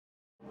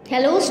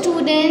Hello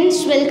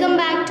students, welcome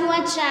back to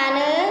our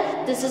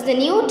channel. This is the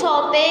new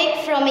topic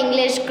from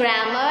English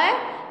Grammar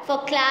for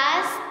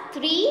class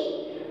 3,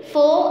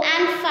 4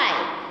 and 5.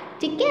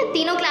 ठीक है,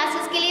 तीनों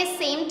classes के लिए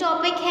same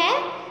topic है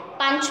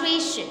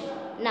punctuation.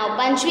 Now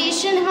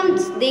punctuation हम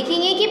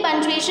देखेंगे कि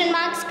पंक्चुएशन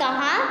मार्क्स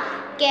कहाँ,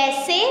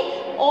 कैसे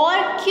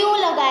और क्यों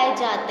लगाए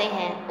जाते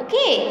हैं.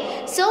 ओके,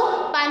 सो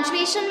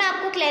पंक्चुएशन मैं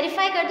आपको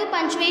क्लैरिफाई कर दूँ.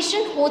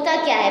 पंक्चुएशन होता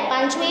क्या है?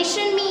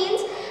 पंक्चुएशन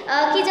मीन्स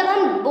कि जब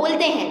हम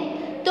बोलते हैं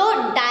तो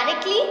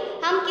डायरेक्टली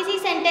हम किसी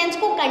सेंटेंस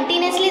को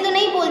कंटिन्यूसली तो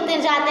नहीं बोलते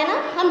जाते ना,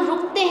 हम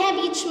रुकते हैं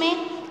बीच में,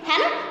 है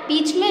ना.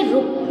 बीच में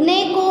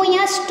रुकने को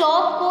या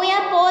स्टॉप को या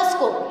पॉज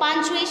को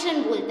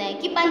पंक्चुएशन बोलते हैं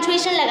कि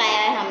पंक्चुएशन लगाया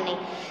है हमने.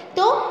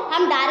 तो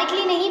हम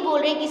डायरेक्टली नहीं बोल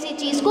रहे किसी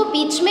चीज़ को,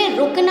 बीच में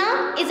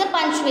रुकना इज अ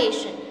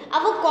पंक्चुएशन.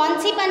 अब वो कौन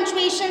सी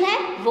पंक्चुएशन है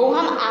वो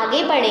हम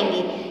आगे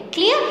पढ़ेंगे.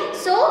 Clear?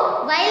 So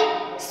while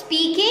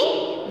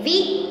speaking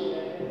we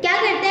क्या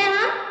करते हैं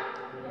हम?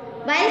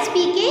 While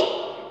speaking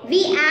we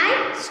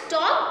add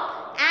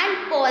stop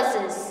and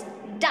pauses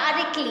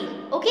directly,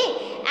 okay,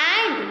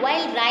 and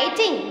while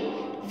writing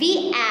we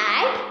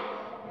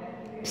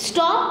add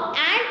stop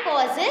and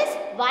pauses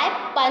by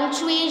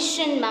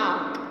punctuation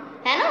mark,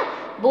 है ना.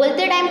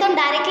 बोलते टाइम तो हम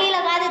डायरेक्टली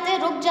लगा देते हैं,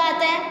 रुक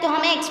जाते हैं तो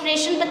हमें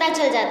एक्सप्रेशन पता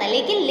चल जाता है,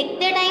 लेकिन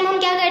लिखते टाइम हम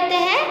क्या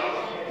करते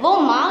हैं, वो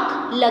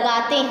मार्क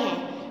लगाते हैं.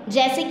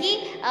 जैसे कि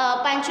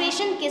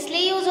पंक्चुएशन किस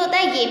लिए यूज़ होता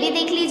है ये भी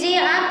देख लीजिए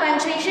आप.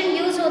 पंक्चुएशन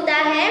यूज़ होता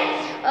है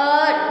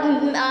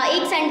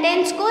एक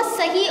सेंटेंस को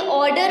सही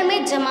ऑर्डर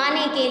में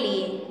जमाने के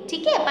लिए.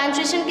 ठीक है,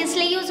 पंक्चुएशन किस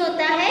लिए यूज़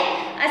होता है?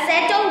 A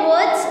set of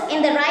words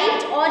in the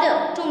right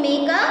order to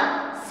make a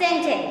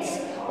sentence.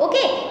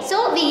 Okay,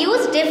 so we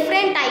use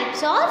different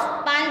types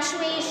of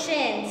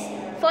punctuations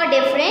for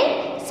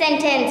different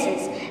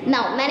sentences.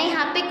 Now मैंने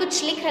यहाँ पे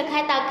कुछ लिख रखा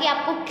है ताकि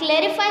आपको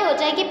क्लैरिफाई हो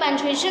जाए कि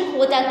पंक्चुएशन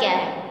होता क्या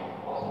है.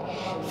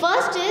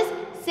 First is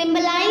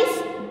symbolize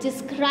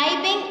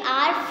describing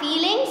our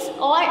feelings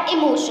और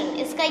इमोशन.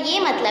 इसका ये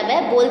मतलब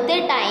है बोलते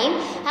टाइम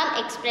हम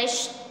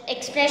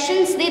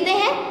एक्सप्रेशंस देते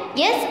हैं.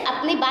 यस,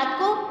 अपनी बात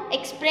को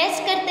एक्सप्रेस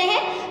करते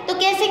हैं. तो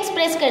कैसे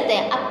एक्सप्रेस करते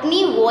हैं?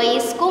 अपनी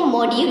वॉइस को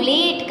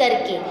मॉड्यूलेट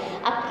करके.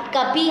 अब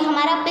कभी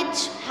हमारा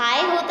पिच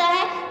हाई होता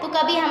है तो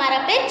कभी हमारा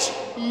पिच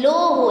लो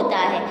होता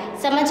है.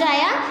 समझ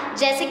आया?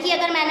 जैसे कि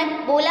अगर मैंने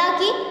बोला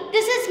कि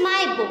दिस इज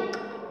माई बुक,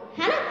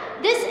 है ना,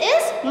 दिस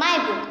इज माई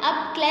बुक. अब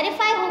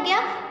क्लैरिफाई हो गया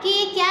कि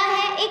ये क्या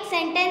है, एक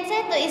सेंटेंस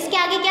है तो इसके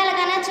आगे क्या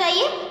लगाना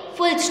चाहिए?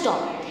 Full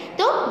stop.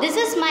 तो दिस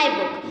इज माई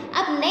बुक.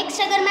 अब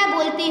नेक्स्ट अगर मैं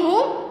बोलती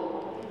हूँ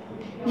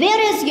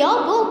where is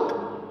your book,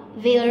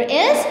 where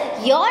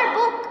is your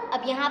book,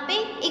 अब यहाँ पे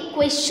एक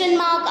क्वेश्चन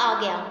मार्क आ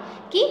गया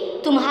कि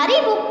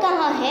तुम्हारी बुक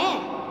कहाँ है.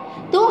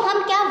 तो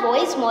हम क्या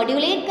वॉइस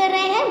मॉड्यूलेट कर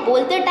रहे हैं?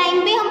 बोलते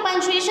टाइम पे हम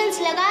पंक्चुएशंस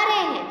लगा रहे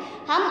हैं,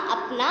 हम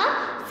अपना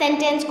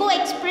सेंटेंस को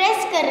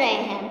एक्सप्रेस कर रहे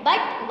हैं.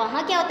 बट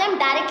वहाँ क्या होता है, हम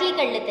डायरेक्टली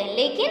कर लेते हैं,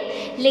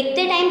 लेकिन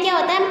लिखते टाइम क्या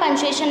होता है, हम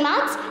पंक्चुएशन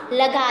मार्क्स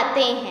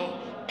लगाते हैं.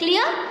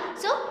 Clear?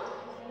 So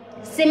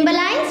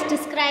symbolize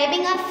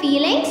describing our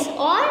feelings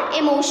और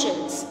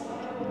इमोशंस.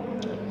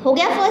 हो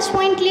गया first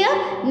point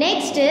clear.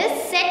 Next is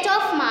set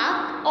of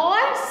mark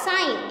और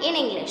साइन इन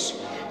इंग्लिश.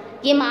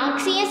 ये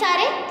मार्क्स ही हैं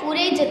सारे,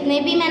 पूरे जितने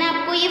भी मैंने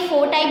आपको ये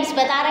 4 टाइप्स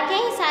बता रखे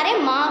हैं सारे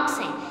मार्क्स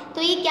हैं.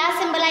 तो ये क्या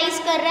सिंबलाइज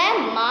कर रहा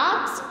है?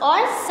 मार्क्स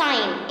और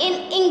sign in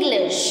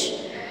English.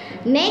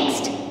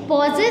 Next,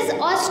 possess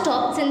और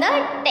स्टॉप्स इन द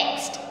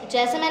टेक्स्ट.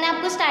 जैसे मैंने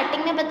आपको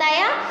स्टार्टिंग में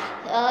बताया,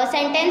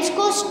 सेंटेंस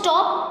को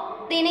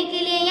स्टॉप देने के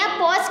लिए या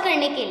पॉज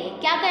करने के लिए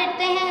क्या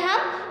करते हैं हम?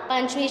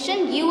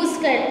 पंक्चुएशन यूज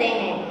करते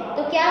हैं.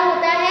 तो क्या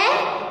होता है?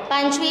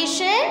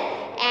 पंक्चुएशन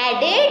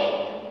एडेड,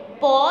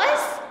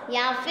 पॉज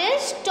या फिर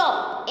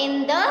stop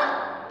in the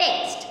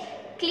text.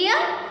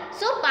 Clear?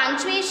 So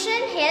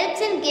punctuation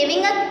helps in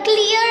giving a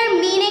clear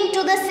meaning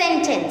to the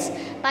sentence.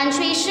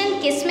 Punctuation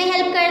किस में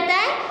हेल्प करता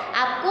है?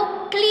 आपको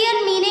clear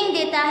meaning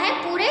देता है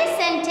पूरे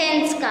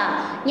सेंटेंस का,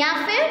 या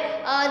फिर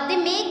they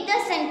make the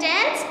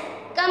sentence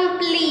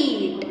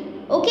complete.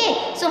 Okay,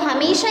 सो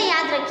हमेशा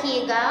याद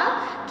रखिएगा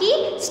कि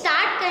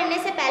स्टार्ट करने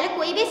से पहले,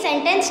 कोई भी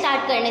सेंटेंस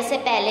स्टार्ट करने से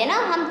पहले ना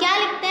हम क्या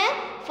लिखते हैं?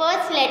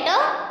 First letter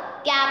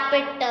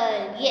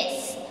capital.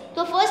 यस,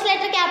 तो फर्स्ट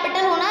लेटर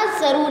कैपिटल होना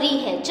ज़रूरी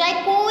है. चाहे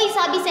कोई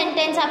सा भी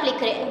सेंटेंस आप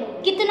लिख रहे हो,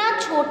 कितना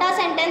छोटा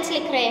सेंटेंस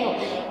लिख रहे हो,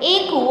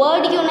 एक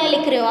वर्ड क्यों ना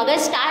लिख रहे हो, अगर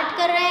स्टार्ट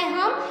कर रहे हैं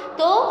हम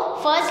तो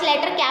फर्स्ट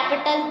लेटर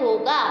कैपिटल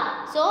होगा.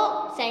 सो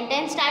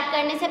सेंटेंस स्टार्ट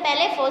करने से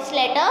पहले फर्स्ट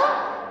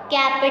लेटर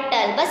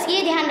कैपिटल. बस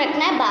ये ध्यान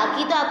रखना है,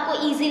 बाकी तो आपको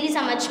इजीली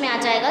समझ में आ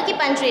जाएगा कि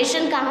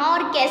पंक्चुएशन कहाँ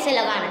और कैसे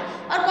लगाना है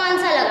और कौन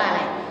सा लगाना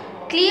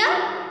है. क्लियर?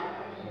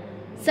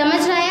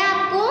 समझ आया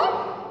आपको?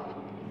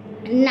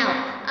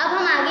 नाउ अब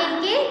हम आगे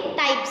इनके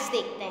टाइप्स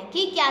देखते हैं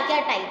कि क्या क्या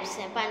टाइप्स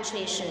हैं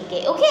पंक्चुएशन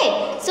के. Okay,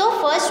 so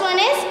first one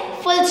is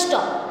full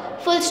stop.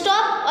 Full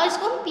stop, और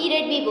इसको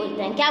पीरियड भी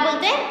बोलते हैं. क्या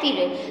बोलते हैं?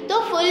 पीरियड. तो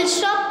फुल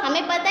स्टॉप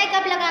हमें पता है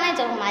कब लगाना है,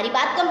 जब हमारी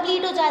बात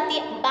कंप्लीट हो जाती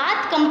है.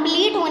 बात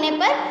कंप्लीट होने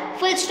पर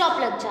फुल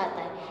स्टॉप लग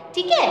जाता है.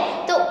 ठीक है,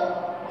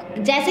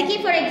 तो जैसे कि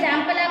फॉर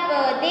एग्जाम्पल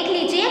आप देख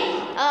लीजिए,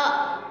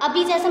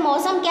 अभी जैसे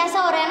मौसम कैसा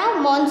हो रहा है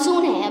ना,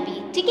 मॉनसून है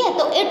अभी, ठीक है,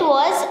 तो it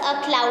was a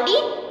cloudy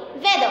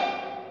weather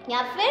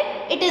या फिर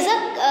it is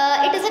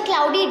a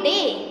cloudy day.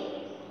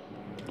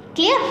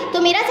 Clear, तो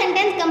मेरा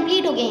सेंटेंस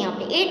कंप्लीट हो गया यहाँ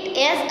पे, it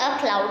is a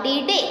cloudy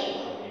day.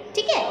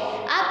 ठीक है,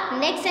 अब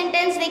नेक्स्ट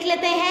सेंटेंस देख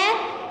लेते हैं।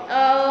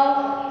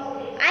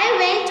 I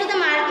went to the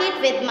market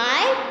with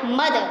my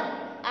mother.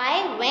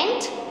 I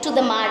went to the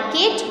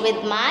market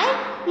with my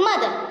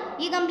mother.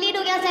 ये कंप्लीट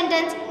हो गया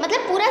सेंटेंस,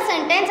 मतलब पूरा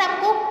सेंटेंस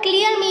आपको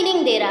क्लियर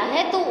मीनिंग दे रहा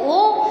है, तो वो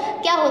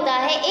क्या होता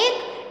है,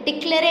 एक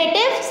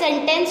डिक्लेरेटिव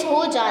सेंटेंस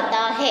हो जाता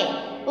है।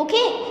 ओके,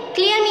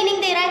 क्लियर मीनिंग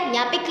दे रहा है।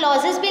 यहाँ पे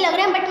क्लॉजेस भी लग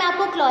रहे हैं, बट मैं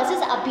आपको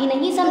क्लॉजेस अभी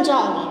नहीं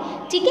समझाऊंगी।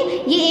 ठीक है,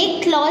 ये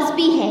एक क्लॉज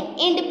भी है,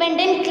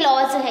 इंडिपेंडेंट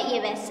क्लॉज है ये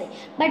वैसे,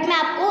 बट मैं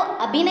आपको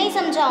अभी नहीं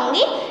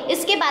समझाऊंगी।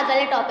 इसके बाद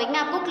वाले टॉपिक में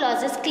आपको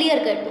क्लॉजेस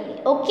क्लियर कर दूंगी।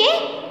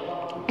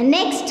 Okay,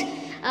 next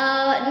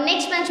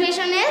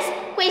punctuation is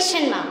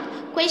question mark.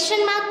 Question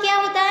mark क्या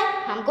होता है,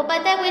 हमको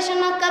पता है क्वेश्चन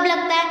मार्क कब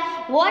लगता है,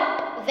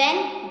 व्हाट, व्हेन,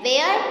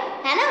 वेयर,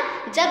 है ना।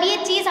 जब ये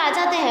चीज आ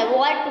जाते हैं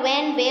व्हाट,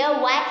 व्हेन, वेयर,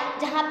 व्हाई,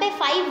 जहाँ पे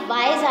 5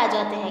 वाइज आ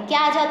जाते हैं, क्या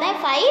आ जाते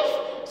हैं, 5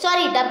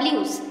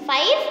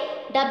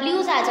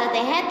 W's आ जाते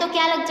हैं, तो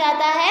क्या लग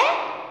जाता है,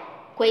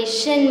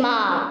 क्वेश्चन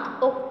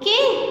मार्क। ओके,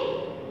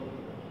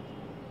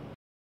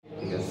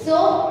 सो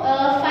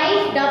 5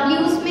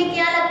 W's में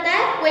क्या लगता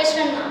है,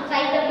 क्वेश्चन मार्क।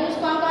 5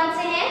 W's कौन कौन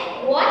से हैं,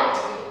 what,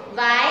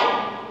 why,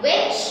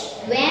 which,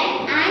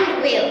 when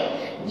and where.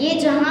 ये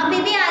जहां पे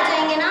भी आ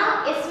जाएंगे ना,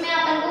 इसमें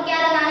अपन को क्या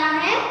लगाना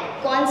है,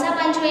 कौन सा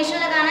पंक्चुएशन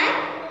लगाना है,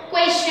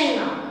 question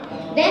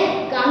mark.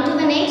 Then come to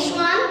the next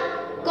one,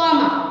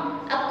 comma.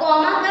 अब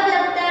कॉमा कब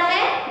लगता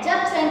है,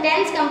 जब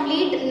सेंटेंस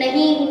कंप्लीट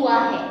नहीं हुआ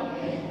है।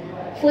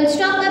 फुल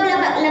स्टॉप कब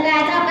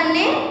लगाया था अपन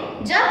ने,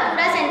 जब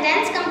पूरा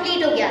सेंटेंस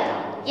कंप्लीट हो गया था।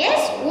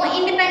 यस, वो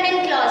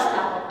इंडिपेंडेंट क्लॉज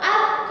था।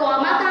 अब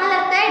कॉमा कहाँ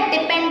लगता है,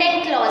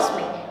 डिपेंडेंट क्लॉज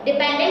में।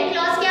 डिपेंडेंट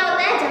क्लॉज क्या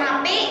होता है, जहाँ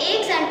पे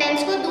एक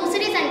सेंटेंस को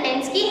दूसरी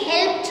सेंटेंस की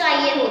हेल्प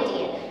चाहिए होती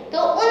है,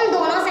 तो उन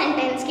दोनों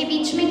सेंटेंस के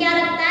बीच में क्या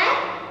लगता है,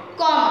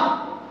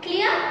 कॉमा।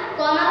 क्लियर,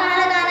 कॉमा कहाँ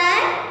लगाना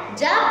है,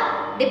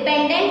 जब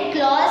डिपेंडेंट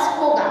क्लॉज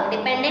होगा।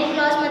 डिपेंडेंट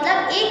क्लॉज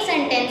मतलब एक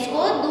सेंटेंस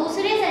को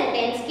दूसरे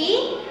सेंटेंस की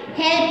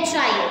हेल्प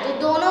चाहिए, तो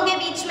दोनों के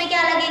बीच में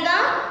क्या लगेगा,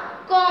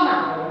 कॉमा।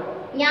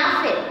 या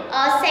फिर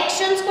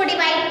सेक्शंस को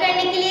डिवाइड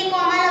करने के लिए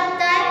कॉमा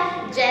लगता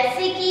है,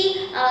 जैसे कि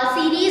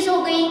सीरीज हो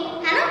गई,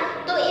 है ना,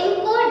 तो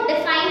इनको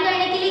डिफाइन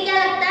करने के लिए क्या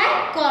लगता है,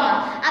 कॉमा।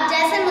 अब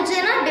जैसे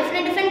मुझे ना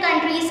डिफरेंट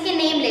कंट्रीज के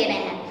नेम ले रहे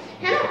हैं,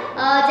 है ना,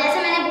 जैसे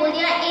मैंने बोल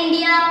दिया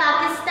इंडिया,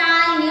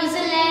 पाकिस्तान,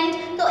 न्यूजीलैंड,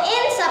 तो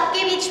इन सब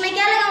के बीच में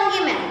क्या लगाऊंगी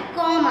मैं,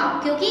 कॉमा,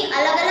 क्योंकि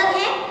अलग अलग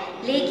है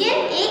लेकिन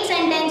एक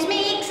सेंटेंस में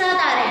एक साथ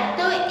आ रहे हैं,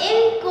 तो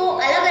इनको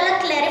अलग अलग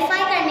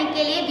क्लैरिफाई करने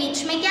के लिए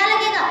बीच में क्या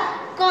लगेगा,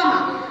 comma.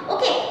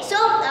 Okay, so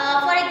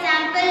for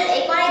example,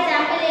 एक और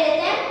एग्जाम्पल ले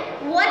लेते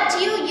हैं,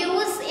 what you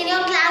use in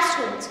your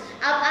classrooms.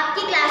 अब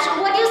आपकी classroom,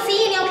 what you see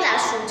in your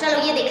classroom,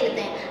 चलो ये देख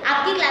लेते हैं,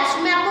 आपकी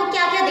क्लासरूम में आपको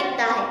क्या क्या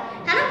दिखता है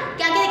ना,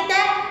 क्या क्या दिखता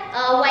है,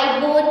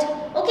 white board,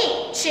 okay,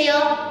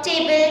 chair,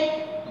 table,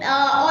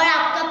 और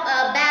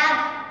आपका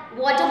bag,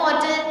 water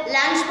bottle,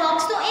 lunch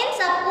box. तो इन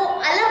सबको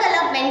अलग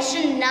अलग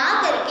मेंशन ना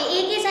करके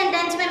एक ही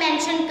सेंटेंस में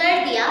मेंशन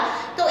कर दिया,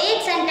 तो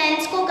एक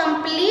सेंटेंस को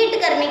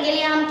कंप्लीट करने के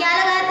लिए हम क्या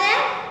लगाते हैं,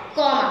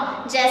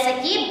 कॉमा। जैसे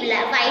कि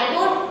व्हाइट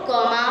बोर्ड,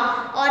 कॉमा,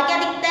 और क्या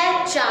दिखता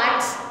है,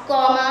 charts,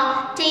 comma,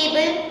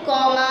 table,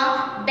 comma,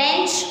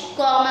 bench,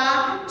 comma,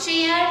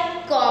 chair,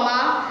 comma,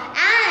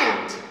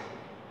 and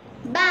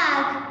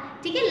bag.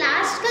 ठीक है,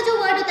 लास्ट का जो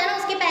वर्ड होता है ना,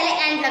 उसके पहले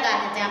एंड लगा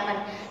देते हैं अपन।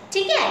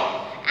 ठीक है,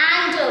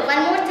 एंड वन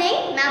मोर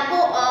थिंग, मैं आपको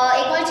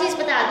एक और चीज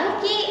बता दूं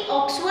कि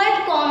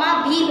ऑक्सफोर्ड कॉमा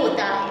भी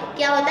होता है।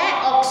 क्या होता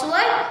है,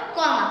 ऑक्सफोर्ड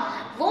कॉमा।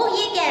 वो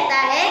ये कहता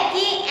है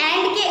कि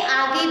एंड के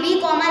आगे भी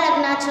कॉमा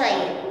लगना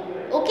चाहिए।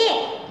 ओके,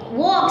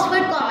 वो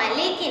ऑक्सफोर्ड कॉमा है,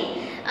 लेकिन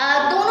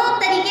दोनों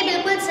तरीके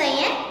बिल्कुल सही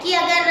हैं कि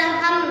अगर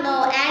हम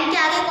एंड के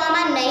आगे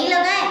कॉमा नहीं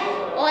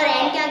लगाएं और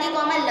एंड के आगे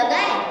कॉमा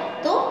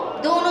लगाएं तो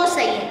दोनों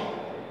सही है।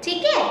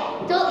 ठीक है,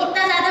 तो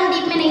इतना ज़्यादा हम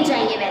डीप में नहीं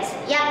जाएंगे, वैसे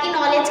ये आपकी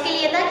नॉलेज के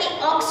लिए था कि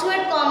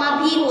ऑक्सफोर्ड कॉमा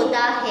भी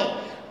होता है।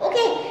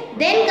 Okay,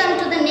 then come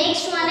to the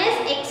next one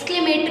is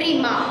exclamatory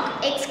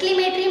mark.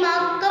 Exclamatory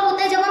mark कब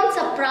होता है, जब हम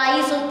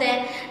सरप्राइज होते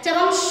हैं, जब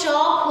हम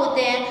शॉक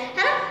होते हैं,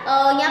 है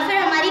ना, या फिर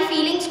हमारी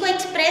फीलिंग्स को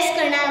एक्सप्रेस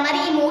करना है,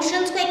 हमारी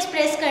इमोशंस को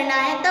एक्सप्रेस करना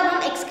है, तब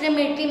हम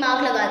एक्सक्लेमेटरी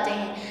मार्क लगाते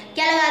हैं।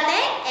 क्या लगाते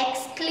हैं,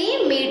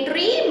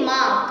 exclamatory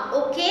mark.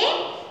 Okay,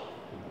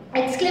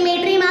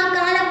 exclamatory mark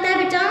कहाँ लगता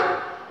है बेटा,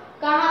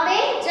 कहाँ पे,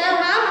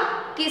 जब हम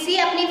किसी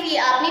अपनी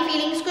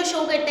फीलिंग्स को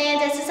शो करते हैं,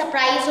 जैसे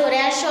सरप्राइज हो रहे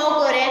हैं, शॉक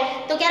हो रहे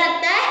हैं, तो क्या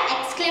लगता है,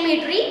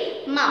 एक्सक्लेमेटरी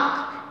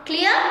मार्क।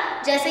 क्लियर,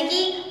 जैसे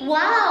कि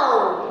wow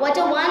what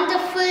a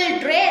wonderful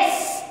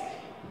dress,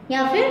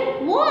 या फिर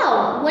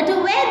वाओ व्हाट अ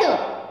वेदर,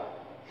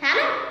 है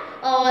ना,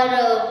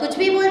 और कुछ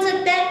भी बोल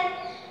सकते हैं,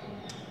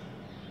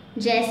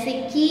 जैसे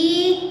कि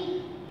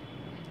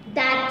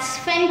that's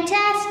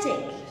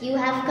fantastic, you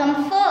have come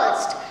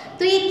first.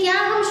 तो ये क्या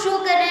हम शो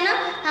कर रहे हैं ना,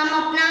 हम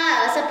अपना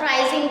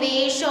सरप्राइजिंग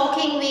वे,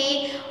 शॉकिंग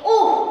वे,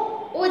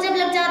 ओ जब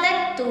लग जाता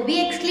है तो भी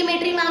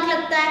एक्सक्लेमेटरी मार्क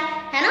लगता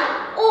है ना।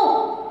 Oh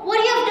what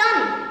you have done,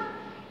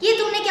 ये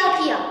तुमने क्या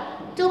किया,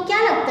 तो क्या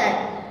लगता है,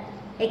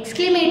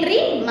 exclamatory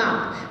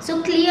mark.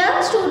 So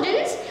clear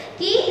students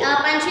कि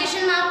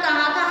पंक्चुएशन मार्क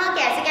कहाँ कहाँ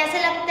कैसे कैसे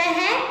लगते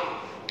हैं।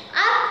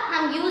 अब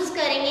हम यूज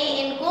करेंगे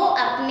इनको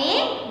अपने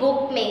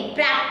बुक में,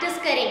 प्रैक्टिस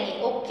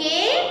करेंगे। Okay,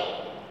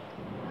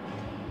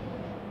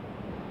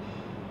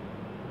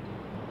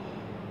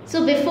 so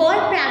before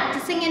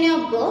practising in your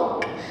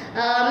book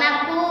मैं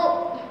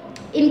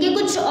आपको इनके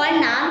कुछ और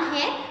नाम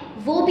हैं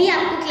वो भी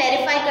आपको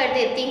क्लैरिफाई कर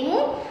देती हूँ।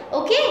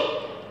 Okay,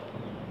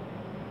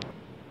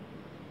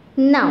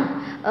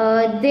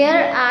 now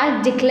there are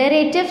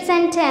declarative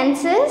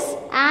sentences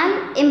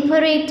and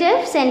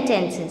imperative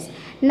sentences.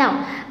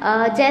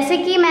 Now जैसे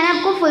कि मैंने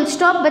आपको फुल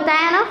स्टॉप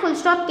बताया ना, फुल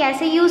स्टॉप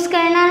कैसे यूज़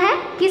करना है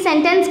कि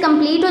सेंटेंस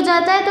कंप्लीट हो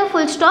जाता है तो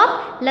फुल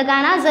स्टॉप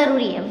लगाना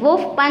ज़रूरी है, वो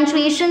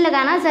पंक्चुएशन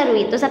लगाना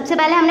ज़रूरी है। तो सबसे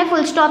पहले हमने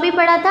फुल स्टॉप ही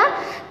पढ़ा था।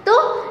 तो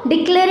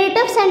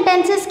डिक्लेरेटिव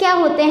सेंटेंसेस क्या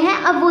होते हैं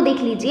अब वो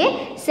देख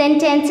लीजिए।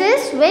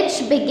 Sentences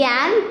which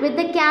began with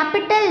the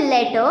capital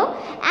letter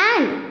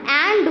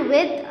and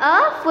with a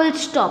full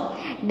stop.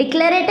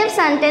 Declarative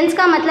sentence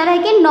का मतलब है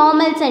कि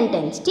नॉर्मल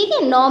सेंटेंस, ठीक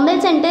है। नॉर्मल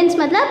सेंटेंस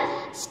मतलब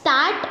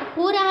स्टार्ट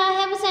हो रहा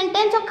है वो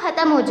सेंटेंस और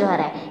ख़त्म हो जा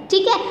रहा है,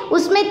 ठीक है,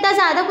 उसमें इतना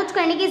ज़्यादा कुछ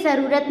करने की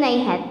ज़रूरत नहीं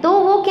है। तो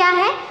वो क्या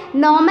है,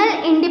 नॉर्मल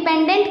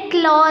इंडिपेंडेंट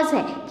क्लॉज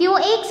है कि वो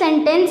एक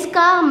सेंटेंस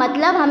का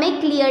मतलब हमें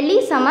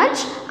क्लियरली समझ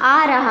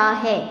आ रहा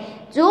है,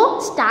 जो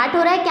स्टार्ट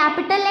हो रहा है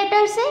कैपिटल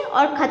लेटर से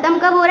और ख़त्म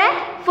कब हो रहा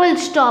है, फुल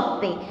स्टॉप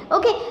पे।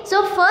 ओके,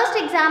 सो फर्स्ट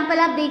एग्जाम्पल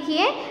आप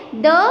देखिए,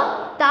 the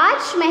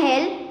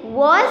Taj Mahal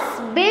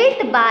was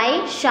built by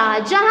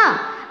Shahjahan.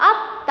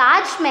 अब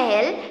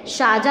ताजमहल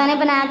शाहजहां ने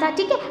बनाया था,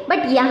 ठीक है,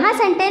 बट यहाँ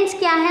सेंटेंस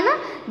क्या है ना,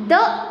 द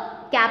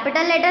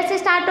कैपिटल लेटर से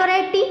स्टार्ट हो रहा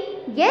है, टी।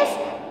 यस,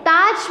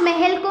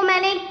 ताजमहल को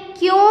मैंने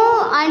क्यों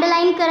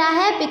अंडरलाइन करा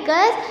है,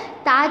 बिकॉज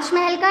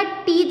ताजमहल का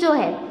टी जो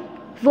है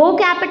वो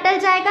कैपिटल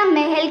जाएगा,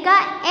 महल का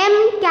एम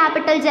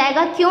कैपिटल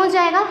जाएगा। क्यों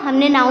जाएगा,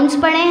 हमने नाउन्स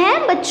पढ़े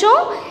हैं बच्चों।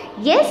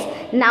 यस,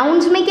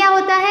 नाउन्स में क्या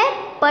होता है,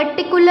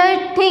 particular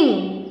thing.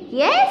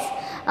 Yes,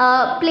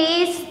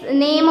 place,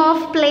 name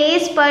of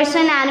place,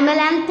 person, animal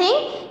and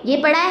thing, ये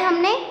पढ़ा है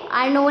हमने,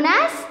 आर नोन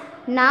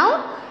एज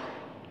नाउन।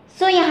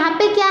 सो यहाँ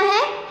पे क्या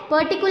है,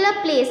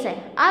 पर्टिकुलर प्लेस है।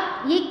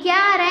 अब ये क्या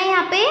आ रहा है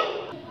यहाँ पे,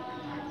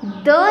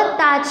 द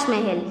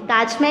ताजमहल।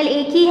 ताजमहल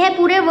एक ही है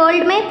पूरे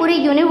वर्ल्ड में, पूरे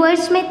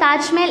यूनिवर्स में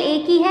ताजमहल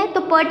एक ही है।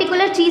 तो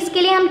पर्टिकुलर चीज़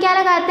के लिए हम क्या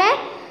लगाते हैं,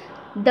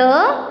 द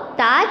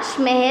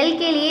ताजमहल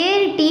के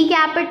लिए टी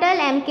कैपिटल,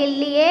 एम के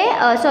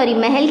लिए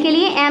महल के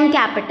लिए M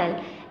capital.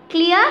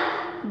 Clear,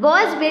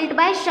 was built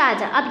by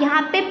Shahjahan. अब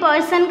यहाँ पे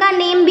पर्सन का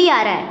नेम भी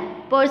आ रहा है,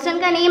 पर्सन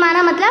का नेम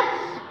आना मतलब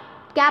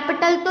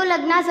कैपिटल तो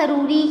लगना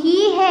ज़रूरी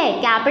ही है,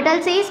 कैपिटल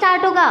से ही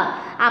स्टार्ट होगा।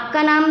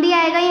 आपका नाम भी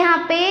आएगा यहाँ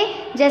पे,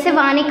 जैसे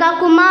वानिका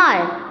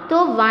कुमार,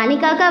 तो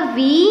वानिका का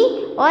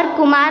वी और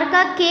कुमार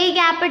का के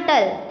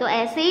कैपिटल, तो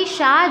ऐसे ही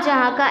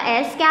शाहजहां का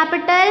एस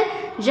कैपिटल,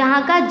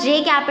 जहाँ का जे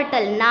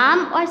कैपिटल,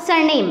 नाम और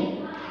सरनेम,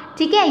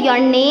 ठीक है। Your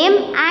name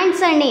and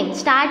surname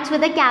starts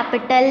with a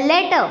capital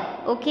letter,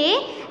 okay,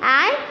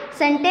 and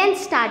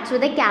sentence starts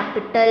with a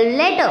capital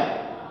letter.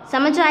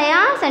 समझ आया,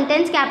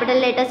 सेंटेंस कैपिटल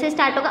लेटर से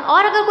स्टार्ट होगा।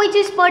 और अगर कोई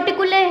चीज़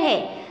पर्टिकुलर है,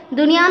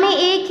 दुनिया में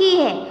एक ही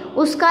है,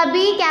 उसका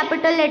भी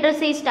कैपिटल लेटर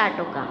से ही स्टार्ट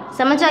होगा।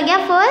 समझ आ गया।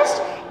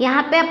 फर्स्ट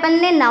यहाँ पे अपन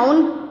ने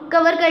नाउन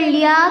कवर कर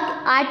लिया,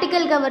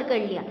 आर्टिकल कवर कर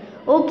लिया।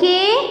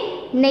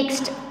 Okay,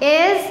 next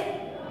is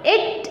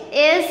it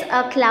is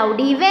a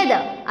cloudy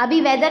weather. अभी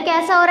वेदर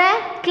कैसा हो रहा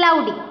है,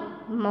 क्लाउडी,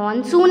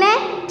 मॉनसून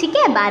है, ठीक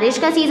है, बारिश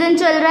का सीजन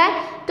चल रहा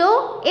है,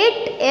 तो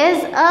it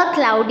is a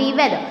cloudy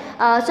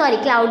weather,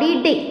 cloudy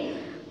day.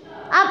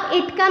 अब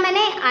इट का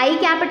मैंने आई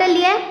कैपिटल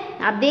लिया है,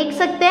 आप देख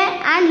सकते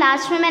हैं, एंड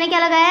लास्ट में मैंने क्या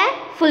लगाया है,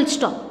 फुल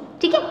स्टॉप,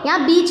 ठीक है। यहाँ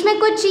बीच में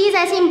कुछ चीज़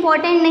ऐसी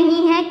इंपॉर्टेंट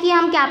नहीं है कि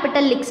हम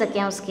कैपिटल लिख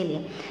सकें उसके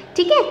लिए,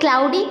 ठीक है।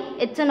 क्लाउडी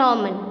इट्स अ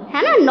नॉर्मल,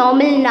 है ना,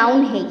 नॉर्मल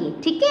नाउन है ये,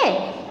 ठीक है।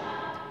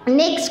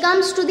 Next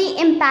comes to the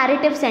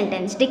imperative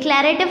sentence.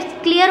 Declarative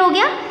clear हो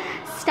गया,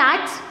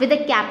 starts with a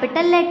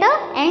capital letter,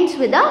 ends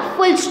with a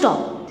full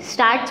stop.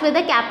 Starts with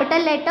a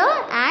capital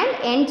letter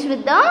and ends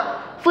with a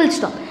full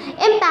stop.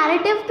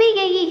 Imperative भी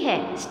यही है,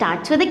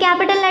 starts with a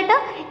capital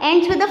letter,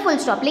 ends with a full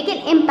stop. लेकिन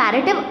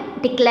imperative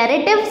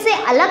declarative से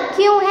अलग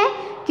क्यों है,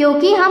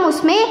 क्योंकि हम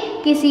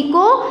उसमें किसी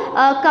को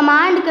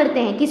कमांड करते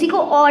हैं, किसी को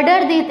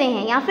ऑर्डर देते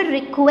हैं या फिर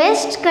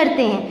रिक्वेस्ट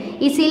करते हैं,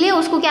 इसीलिए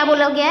उसको क्या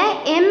बोला गया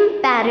है,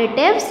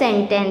 इम्पेरेटिव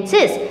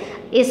सेंटेंसेस।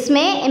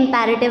 इसमें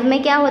इम्पेरेटिव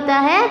में क्या होता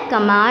है,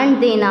 कमांड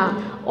देना,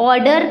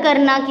 ऑर्डर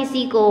करना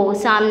किसी को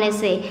सामने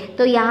से।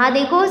 तो यहाँ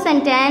देखो,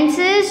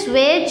 sentences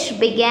which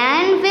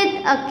began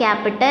with a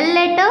capital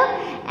letter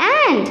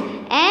and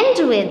and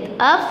with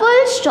a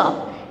full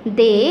stop,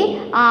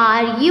 they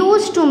are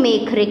used to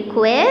make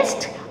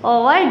request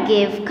और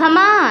गिव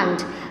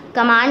कमांड।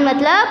 कमांड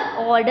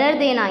मतलब ऑर्डर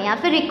देना या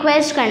फिर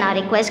रिक्वेस्ट करना।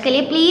 रिक्वेस्ट के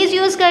लिए प्लीज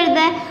यूज करते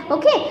हैं।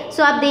 ओके,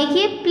 सो आप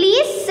देखिए,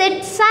 please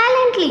sit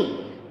silently,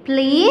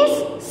 please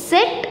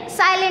sit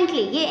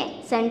silently, ये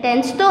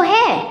सेंटेंस तो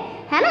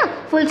है ना,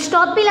 फुल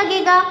स्टॉप भी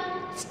लगेगा,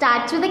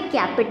 starts with a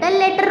capital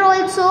letter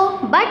also,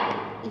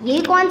 but ये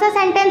कौन सा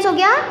सेंटेंस हो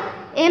गया,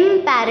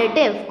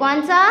 इम्पेरेटिव।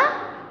 कौन सा,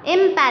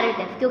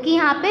 इम्पेरेटिव, क्योंकि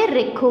यहाँ पे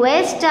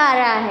रिक्वेस्ट आ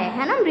रहा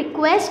है ना, हम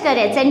रिक्वेस्ट कर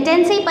रहे हैं।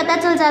 सेंटेंस से ही पता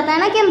चल जाता है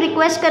ना कि हम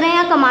रिक्वेस्ट कर रहे हैं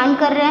या कमांड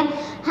कर रहे हैं,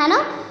 है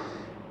ना।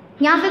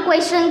 यहाँ पे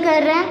क्वेश्चन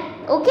कर रहे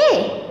हैं। Okay,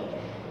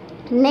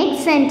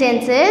 next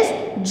sentence is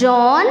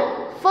John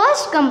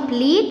first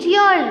complete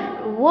your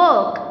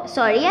work,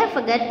 sorry I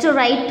forgot to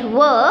right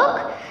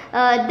work,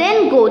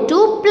 then go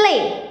to play.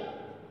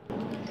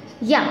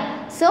 या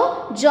सो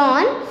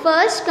John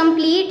first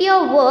complete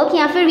your work,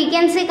 या फिर we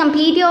can say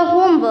complete your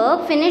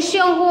homework, finish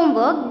your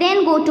homework,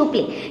 then go to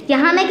play.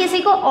 यहाँ मैं किसी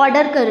को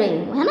order कर रही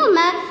हूँ, है ना,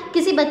 मैं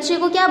किसी बच्चे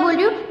को क्या बोल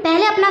रही हूँ,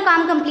 पहले अपना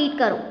काम कंप्लीट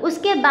करो,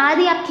 उसके बाद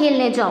ही आप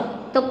खेलने जाओ।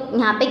 तो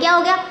यहाँ पे क्या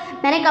हो गया,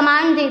 मैंने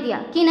कमांड दे दिया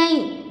कि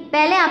नहीं,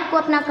 पहले आपको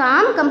अपना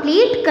काम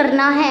कंप्लीट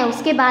करना है,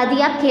 उसके बाद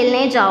ही आप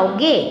खेलने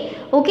जाओगे।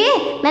 ओके,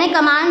 मैंने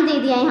कमांड दे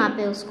दिया यहाँ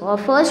पे उसको। और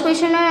फर्स्ट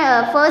क्वेश्चन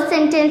में, फर्स्ट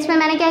सेंटेंस में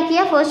मैंने क्या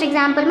किया, फर्स्ट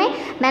एग्जाम्पल में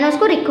मैंने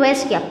उसको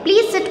रिक्वेस्ट किया,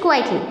 प्लीज सिट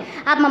क्वाइटली।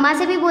 आप मम्मा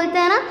से भी बोलते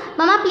हैं ना,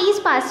 मम्मा please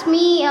pass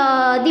me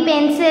the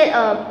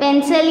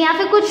pencil या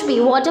फिर कुछ भी,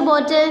 वाटर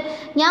बॉटल,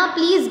 या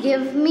please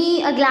give me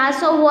a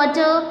glass of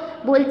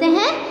water बोलते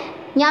हैं,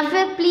 या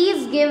फिर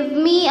please give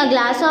me a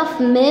glass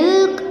of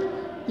milk.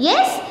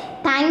 Yes,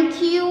 thank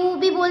you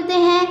भी बोलते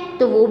हैं,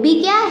 तो वो भी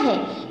क्या है,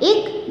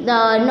 एक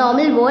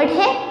नॉर्मल वर्ड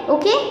है।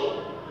 ओके,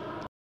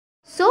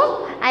 सो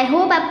आई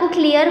होप आपको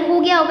क्लियर हो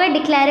गया होगा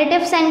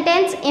declarative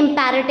sentence,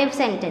 imperative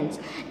sentence.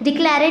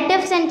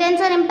 Declarative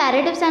sentence और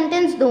इम्पेरेटिव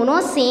सेंटेंस दोनों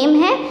सेम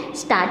है,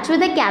 starts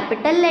with a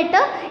capital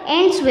letter,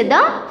 ends with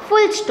a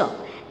full stop.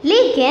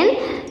 लेकिन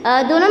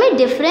दोनों में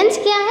डिफरेंस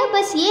क्या है,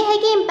 बस ये है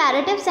कि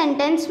इम्पेरेटिव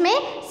सेंटेंस में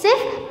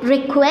सिर्फ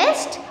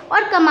रिक्वेस्ट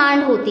और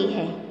कमांड होती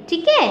है,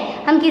 ठीक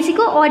है, हम किसी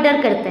को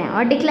ऑर्डर करते हैं।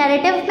 और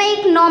डिक्लेरेटिव में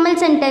एक नॉर्मल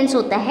सेंटेंस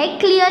होता है,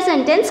 क्लियर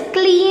सेंटेंस,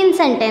 क्लीन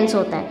सेंटेंस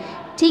होता है,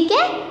 ठीक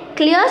है।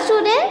 Clear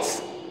students?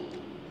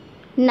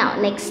 Now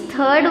next,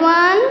 third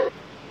one,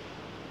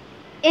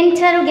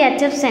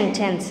 interrogative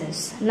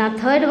sentences. Now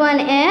third one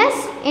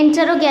is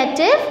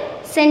interrogative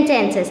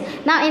sentences.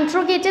 Now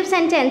interrogative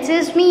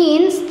sentences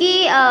means कि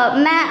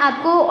मैं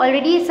आपको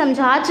already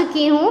समझा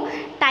चुकी हूँ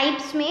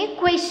टाइप्स में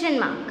क्वेश्चन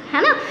मार्क,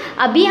 है ना।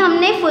 अभी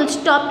हमने फुल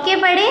स्टॉप के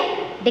पढ़े,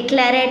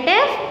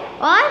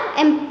 डिक्लेरेटिव और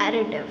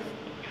इम्पेरेटिव,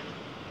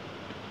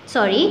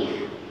 सॉरी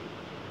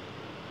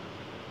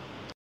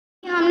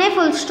हमने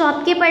फुल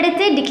स्टॉप के पढ़े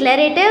थे,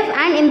 डिक्लेरेटिव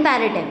एंड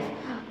इम्पेरेटिव।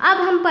 अब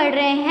हम पढ़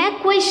रहे हैं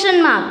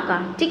क्वेश्चन मार्क का,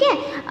 ठीक है।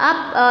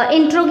 अब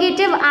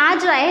इंट्रोगेटिव आ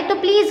जाए तो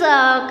प्लीज़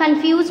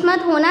कंफ्यूज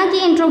मत होना कि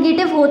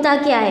इंट्रोगेटिव होता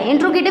क्या है।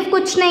 इंट्रोगेटिव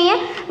कुछ नहीं है,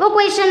 वो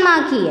क्वेश्चन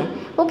मार्क ही है।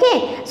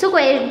 Okay, so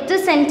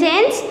the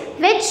sentence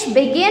which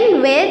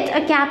begin with a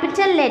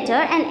capital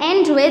letter and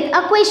and with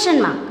a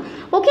question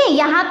mark. Okay,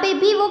 यहाँ पे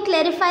भी वो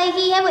क्लेरिफाई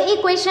की है, वो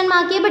एक क्वेश्चन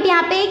मार्क है, बट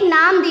यहाँ पे एक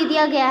नाम दे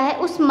दिया गया है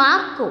उस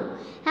मार्क को,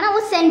 है ना,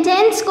 उस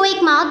सेंटेंस को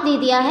एक मार्क दे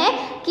दिया है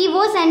कि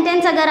वो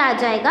सेंटेंस अगर आ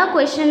जाएगा,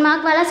 क्वेश्चन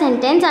मार्क वाला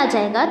सेंटेंस आ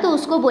जाएगा, तो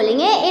उसको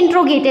बोलेंगे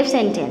interrogative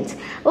sentence.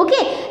 Okay,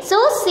 so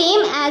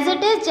same as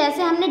it is,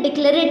 जैसे हमने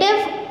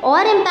डिक्लेरेटिव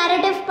और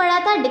इम्पेरेटिव पढ़ा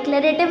था।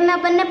 डिक्लेरेटिव में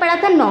अपन ने पढ़ा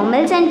था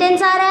नॉर्मल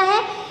सेंटेंस आ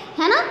रहा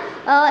है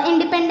ना,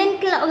 इंडिपेंडेंट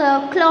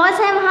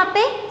क्लॉज है, वहाँ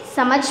पे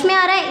समझ में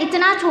आ रहा है,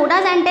 इतना छोटा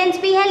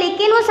सेंटेंस भी है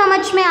लेकिन वो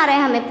समझ में आ रहा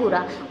है हमें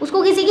पूरा,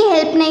 उसको किसी की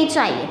हेल्प नहीं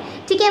चाहिए,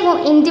 ठीक है, वो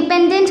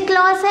इंडिपेंडेंट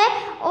क्लॉज है।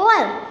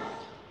 और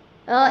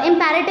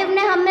इम्पेरेटिव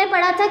ने हमने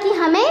पढ़ा था कि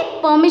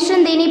हमें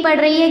परमिशन देनी पड़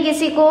रही है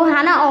किसी को,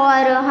 है ना,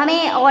 और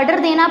हमें ऑर्डर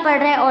देना पड़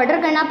रहा है,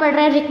 ऑर्डर करना पड़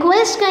रहा है,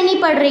 रिक्वेस्ट करनी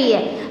पड़ रही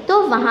है, तो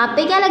वहाँ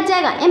पे क्या लग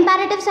जाएगा,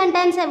 इम्पेरेटिव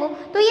सेंटेंस है वो।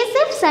 तो ये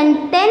सिर्फ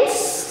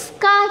सेंटेंस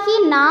का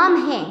ही नाम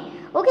है।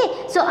 ओके,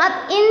 सो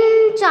अब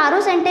इन चारों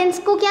सेंटेंस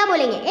को क्या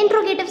बोलेंगे,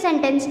 इंट्रोगेटिव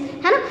सेंटेंस,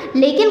 है ना।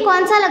 लेकिन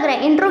कौन सा लग रहा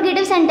है,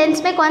 इंट्रोगेटिव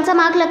सेंटेंस पे कौन सा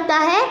मार्क लगता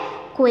है,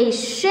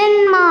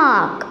 क्वेश्चन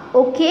मार्क।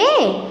 ओके,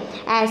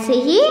 ऐसे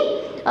ही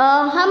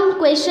हम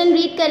क्वेश्चन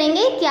रीड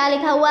करेंगे, क्या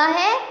लिखा हुआ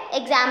है,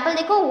 एग्जाम्पल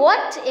देखो,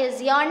 व्हाट इज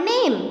योर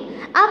नेम।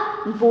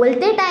 अब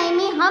बोलते टाइम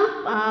ही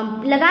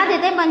हम लगा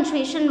देते हैं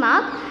पंक्चुएशन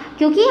मार्क,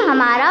 क्योंकि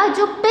हमारा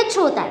जो पिच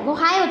होता है वो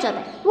हाई हो जाता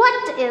है।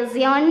 व्हाट इज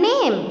योर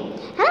नेम,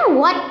 है ना,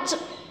 व्हाट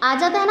आ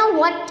जाता है ना,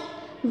 व्हाट।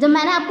 जब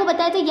मैंने आपको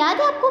बताया था,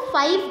 याद है आपको,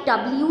 5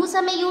 W's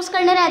हमें यूज़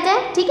करने रहते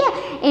हैं, ठीक है,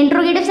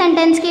 इंट्रोगेटिव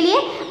सेंटेंस के लिए।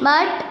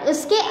 बट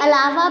उसके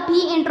अलावा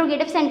भी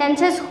इंट्रोगेटिव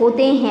सेंटेंसेस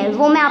होते हैं,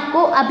 वो मैं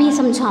आपको अभी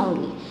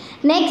समझाऊंगी।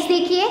 नेक्स्ट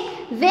देखिए,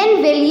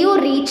 when will you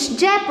reach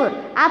Jaipur,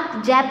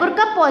 आप जयपुर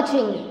कब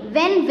पहुंचेंगे,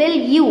 व्हेन विल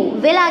यू,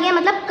 विल आ गया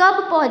मतलब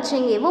कब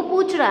पहुंचेंगे, वो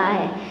पूछ रहा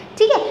है,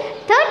 ठीक है।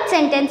 थर्ड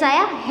सेंटेंस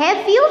आया,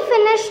 have you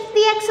finished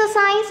the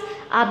exercise.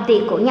 आप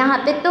देखो यहाँ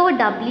पे तो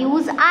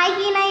W's आ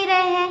ही नहीं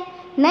रहे हैं,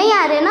 नहीं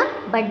आ रहे ना,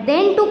 but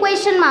then to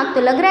question mark,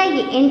 तो लग रहा है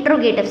ये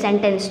इंट्रोगेटिव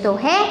सेंटेंस तो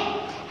है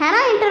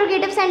ना,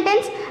 इंट्रोगेटिव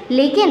सेंटेंस।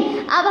 लेकिन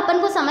अब अपन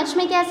को समझ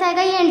में कैसे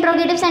आएगा ये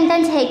इंट्रोगेटिव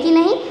सेंटेंस है कि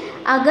नहीं,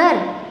 अगर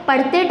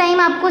पढ़ते टाइम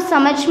आपको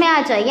समझ में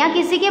आ जाए या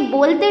किसी के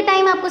बोलते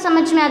टाइम आपको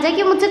समझ में आ जाए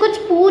कि मुझसे कुछ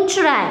पूछ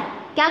रहा है,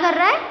 क्या कर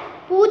रहा है,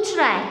 पूछ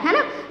रहा है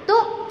ना,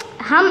 तो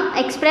हम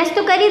एक्सप्रेस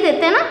तो कर ही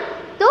देते हैं ना।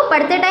 तो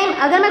पढ़ते टाइम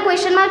अगर मैं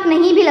क्वेश्चन मार्क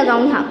नहीं भी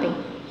लगाऊं यहाँ पे,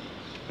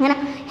 है ना,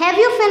 have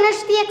you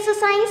finished the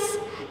exercise,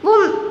 वो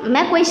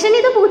मैं क्वेश्चन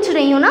ही तो पूछ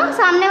रही हूँ ना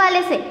सामने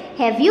वाले से,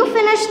 have you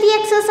finish the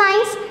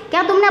exercise,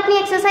 क्या तुमने अपनी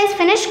एक्सरसाइज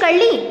फिनिश कर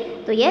ली,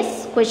 तो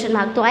यस क्वेश्चन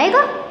मार्क तो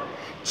आएगा,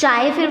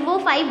 चाहे फिर वो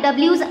 5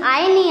 W's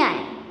आए नहीं आए,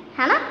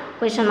 है ना,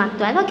 क्वेश्चन मार्क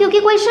तो आएगा क्योंकि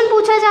क्वेश्चन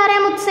पूछा जा रहा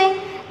है मुझसे।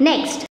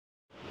 Next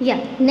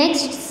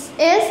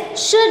is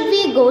should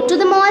we go to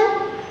the mall,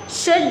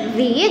 should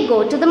we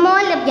go to the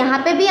mall. अब यहाँ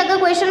पे भी अगर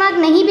क्वेश्चन मार्क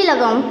नहीं भी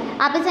लगाऊं,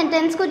 आप इस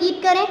सेंटेंस को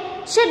रीड करें,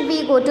 should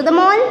we go to the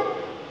mall,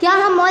 क्या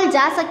हम मॉल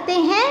जा सकते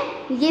हैं,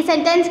 ये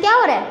सेंटेंस क्या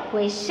हो रहा है,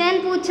 क्वेश्चन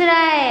पूछ रहा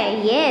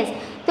है, यस।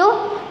 तो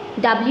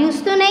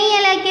W's तो नहीं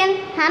है लेकिन,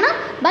 है ना,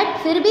 बट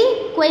फिर भी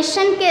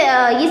क्वेश्चन के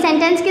ये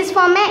सेंटेंस किस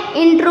फॉर्म में,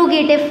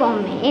 इंट्रोगेटिव फॉर्म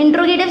में,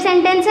 इंट्रोगेटिव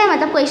सेंटेंस है,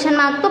 मतलब क्वेश्चन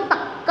मार्क तो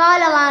पक्का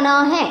लगाना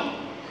है।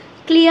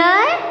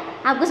 क्लियर,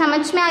 आपको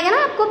समझ में आ गया ना,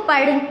 आपको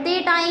पढ़ते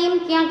टाइम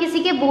या किसी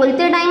के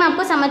बोलते टाइम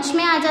आपको समझ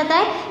में आ जाता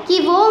है कि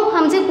वो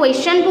हमसे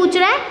क्वेश्चन पूछ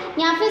रहा है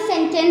या फिर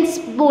सेंटेंस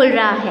बोल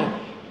रहा है।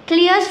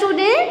 Clear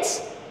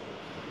students.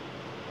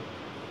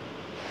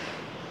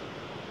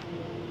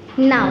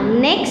 Now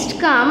next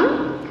come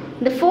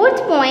the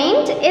fourth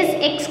point is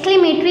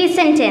exclamatory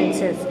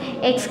sentences.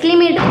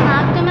 Exclamatory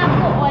mark तो मैं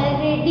आपको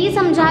ऑलरेडी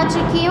समझा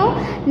चुकी हूँ।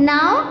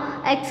 Now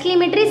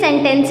exclamatory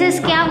sentences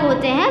क्या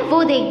होते हैं वो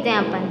देखते हैं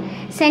अपन।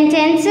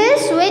 Sentences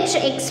which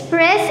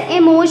express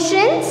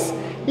emotions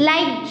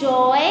like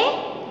joy,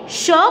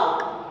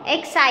 shock,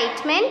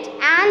 excitement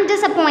and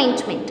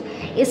disappointment.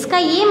 इसका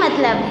ये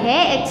मतलब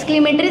है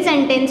एक्सक्लेमेटरी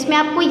सेंटेंस में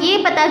आपको ये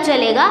पता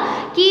चलेगा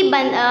कि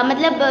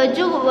मतलब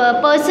जो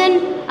पर्सन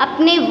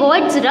अपने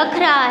वर्ड्स रख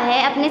रहा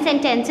है, अपने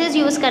सेंटेंसेस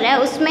यूज़ कर रहा है,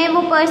 उसमें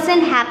वो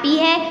पर्सन हैप्पी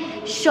है,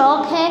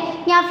 शॉक है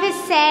या फिर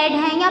सैड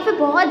है या फिर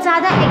बहुत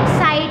ज़्यादा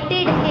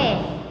एक्साइटेड है।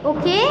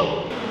 ओके,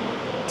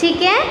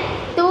 ठीक है,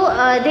 तो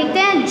देखते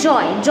हैं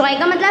जॉय। जॉय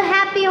का मतलब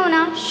हैप्पी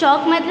होना,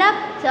 शॉक मतलब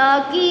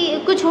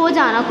कि कुछ हो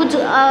जाना, कुछ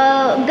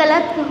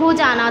गलत हो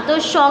जाना, तो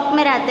शॉक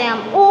में रहते हैं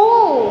हम,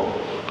 ओह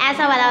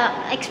ऐसा वाला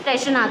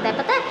एक्सप्रेशन आता है,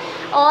 पता है।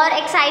 और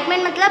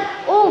एक्साइटमेंट मतलब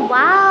ओ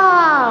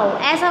वाव,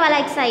 ऐसा वाला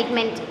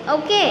एक्साइटमेंट।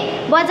 ओके,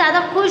 बहुत ज़्यादा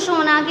खुश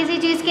होना, किसी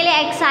चीज़ के लिए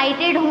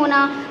एक्साइटेड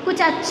होना,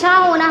 कुछ अच्छा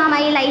होना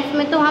हमारी लाइफ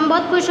में, तो हम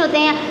बहुत खुश होते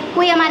हैं।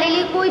 कोई हमारे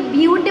लिए कोई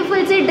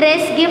ब्यूटीफुल सी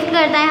ड्रेस गिफ्ट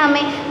करता है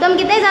हमें, तो हम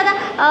कितने ज़्यादा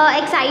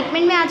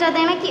एक्साइटमेंट में आ जाते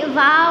हैं ना कि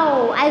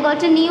wow I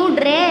got a new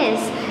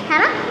dress, है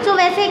ना। तो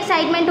वैसे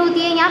एक्साइटमेंट होती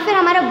है। या फिर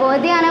हमारा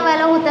बर्थडे आने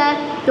वाला होता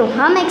है तो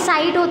हम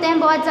एक्साइट होते हैं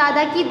बहुत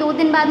ज़्यादा कि 2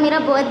 दिन बाद मेरा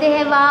बर्थडे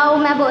है, वाओ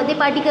मैं बर्थडे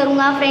पार्टी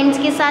करूँगा, फ्रेंड्स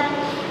के साथ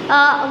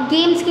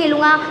गेम्स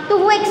खेलूँगा, तो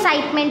वो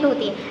एक्साइटमेंट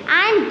होती है।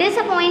 एंड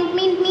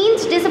डिसअपॉइंटमेंट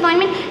मीन्स,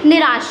 डिसअपॉइंटमेंट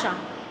निराशा,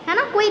 है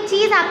ना, कोई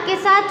चीज़ आपके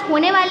साथ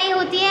होने वाली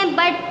होती है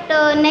बट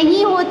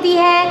नहीं होती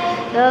है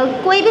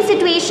कोई भी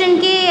सिचुएशन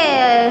के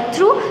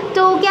थ्रू,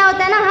 तो क्या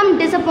होता है ना, हम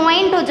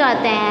डिसअपॉइंट हो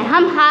जाते हैं,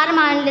 हम हार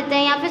मान लेते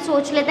हैं या फिर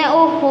सोच लेते हैं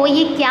ओहो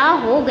ये क्या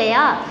हो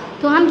गया,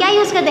 तो हम क्या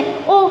यूज़ करते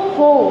हैं,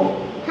 ओहो,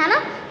 है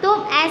ना। तो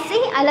ऐसे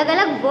ही अलग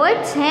अलग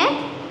वर्ड्स हैं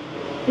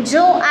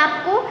जो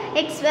आपको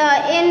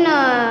इन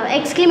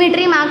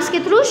एक्सक्लेमेटरी मार्क्स के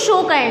थ्रू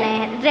शो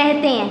करने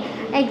रहते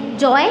हैं,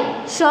 Joy,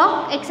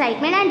 shock,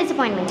 excitement and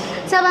disappointment.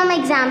 सब हम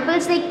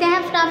एग्जाम्पल्स देखते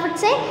हैं फटाफट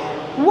से।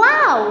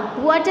 Wow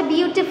what a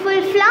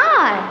beautiful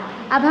flower,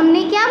 अब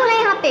हमने क्या बोला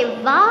यहाँ पे,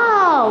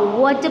 wow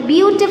what a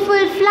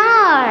beautiful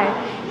flower,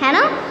 है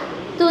ना।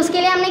 तो उसके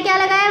लिए हमने क्या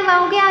लगाया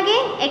वाओ के आगे,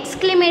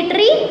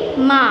 एक्सक्लेमेटरी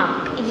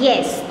मार्क,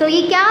 यस। तो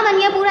ये क्या बन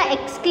गया, पूरा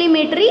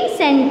exclamatory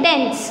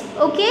sentence.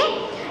 Okay,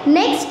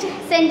 next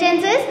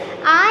sentence is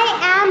I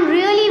am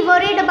really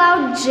worried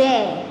about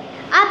जय।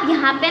 अब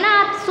यहाँ पे ना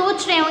आप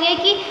सोच रहे होंगे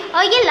कि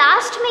ये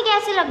लास्ट में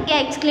कैसे लग गया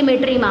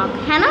एक्सक्लेमेटरी मार्क,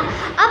 है ना।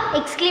 अब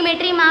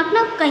एक्सक्लेमेटरी मार्क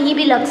ना कहीं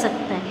भी लग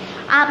सकता है,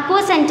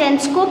 आपको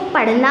सेंटेंस को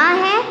पढ़ना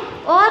है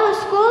और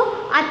उसको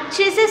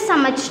अच्छे से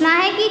समझना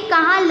है कि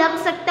कहाँ लग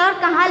सकता है और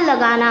कहाँ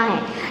लगाना है।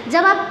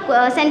 जब आप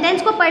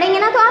सेंटेंस को पढ़ेंगे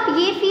ना तो आप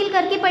ये फील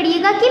करके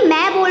पढ़िएगा कि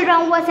मैं बोल रहा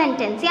हूँ वो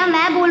सेंटेंस या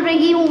मैं बोल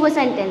रही हूँ वो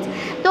सेंटेंस,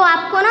 तो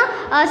आपको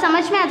ना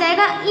समझ में आ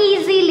जाएगा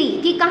ईजीली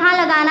कि कहाँ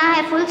लगाना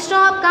है फुल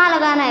स्टॉप, कहाँ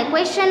लगाना है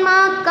क्वेश्चन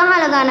मार्क, कहाँ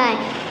लगाना है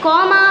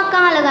कॉमा,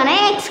 कहाँ लगाना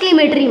है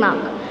एक्सक्लेमेटरी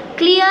मार्क।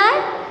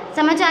 क्लियर,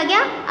 समझ आ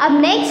गया। अब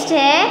नेक्स्ट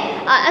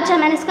है, अच्छा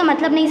मैंने इसका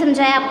मतलब नहीं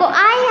समझाया आपको,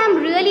 I am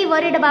really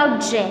worried about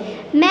जय,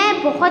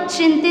 मैं बहुत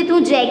चिंतित हूँ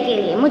जय के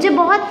लिए, मुझे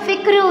बहुत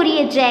फिक्र हो रही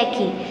है जय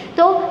की।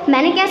 तो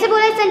मैंने कैसे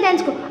बोला इस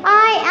सेंटेंस को,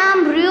 I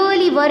am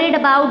really worried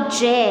about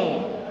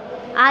जय,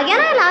 आ गया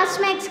ना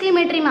लास्ट में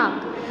एक्सक्लेमेटरी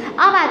मार्क।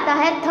 अब आता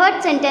है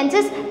third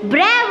sentences,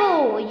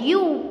 bravo you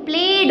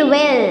played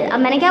well. अब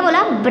मैंने क्या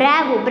बोला,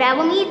 ब्रेवो,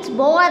 ब्रेवो मीन्स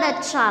बहुत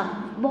अच्छा,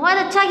 बहुत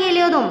अच्छा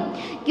खेले हो तुम,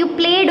 यू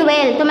प्लेड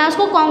वेल, तो मैं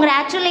उसको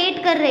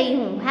कॉन्ग्रेचुलेट कर रही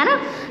हूँ, है ना।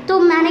 तो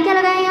मैंने क्या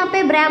लगाया यहाँ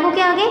पे, ब्रेवो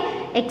के आगे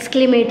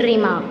एक्सक्लेमेटरी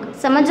मार्क।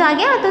 समझ आ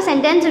गया। तो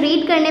सेंटेंस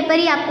रीड करने पर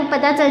ही आपको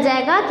पता चल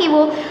जाएगा कि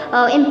वो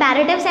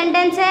इम्पेरेटिव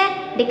सेंटेंस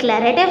है,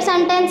 डिक्लेरेटिव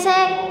सेंटेंस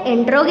है,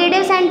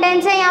 इंट्रोगेटिव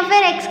सेंटेंस है या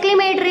फिर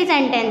एक्सक्लेमेटरी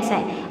सेंटेंस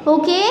है।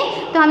 ओके,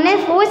 तो हमने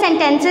 4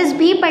 सेंटेंसेस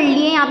भी पढ़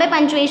लिए यहाँ पे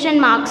पंक्चुएशन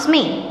मार्क्स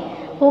में।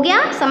 हो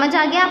गया, समझ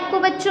आ गया आपको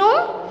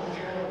बच्चों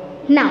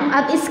ना।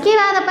 अब इसके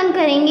बाद अपन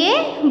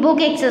करेंगे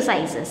बुक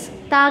एक्सरसाइजेस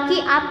ताकि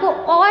आपको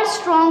और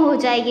स्ट्रॉन्ग हो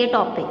जाए ये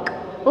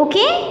topic.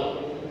 Okay,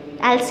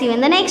 I'll see you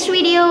in the next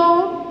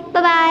video.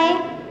 Bye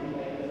bye.